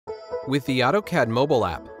With the AutoCAD mobile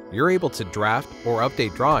app, you're able to draft or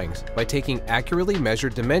update drawings by taking accurately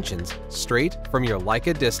measured dimensions straight from your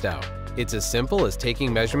Leica disto. It's as simple as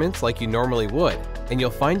taking measurements like you normally would, and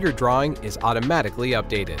you'll find your drawing is automatically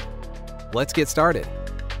updated. Let's get started.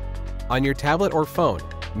 On your tablet or phone,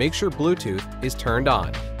 make sure Bluetooth is turned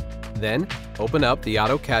on. Then, open up the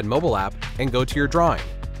AutoCAD mobile app and go to your drawing.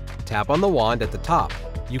 Tap on the wand at the top.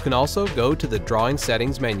 You can also go to the Drawing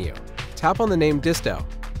Settings menu. Tap on the name Disto.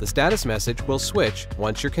 The status message will switch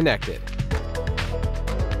once you're connected.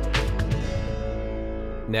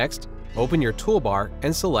 Next, open your toolbar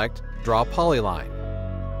and select Draw Polyline.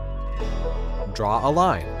 Draw a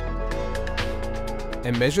line.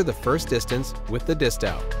 And measure the first distance with the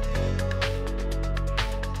disto.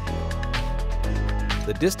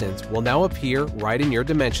 The distance will now appear right in your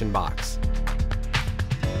dimension box.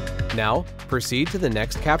 Now, proceed to the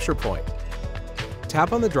next capture point.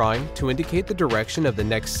 Tap on the drawing to indicate the direction of the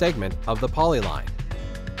next segment of the polyline.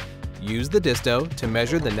 Use the disto to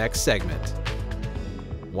measure the next segment.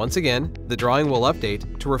 Once again, the drawing will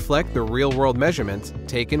update to reflect the real-world measurements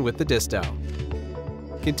taken with the disto.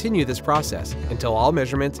 Continue this process until all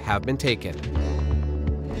measurements have been taken.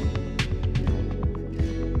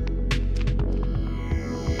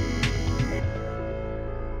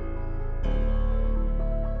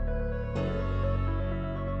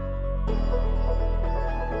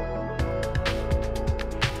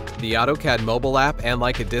 The AutoCAD mobile app and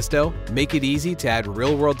Leica disto make it easy to add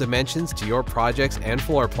real-world dimensions to your projects and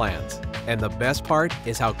floor plans. And the best part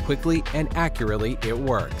is how quickly and accurately it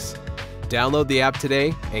works. Download the app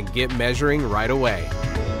today and get measuring right away.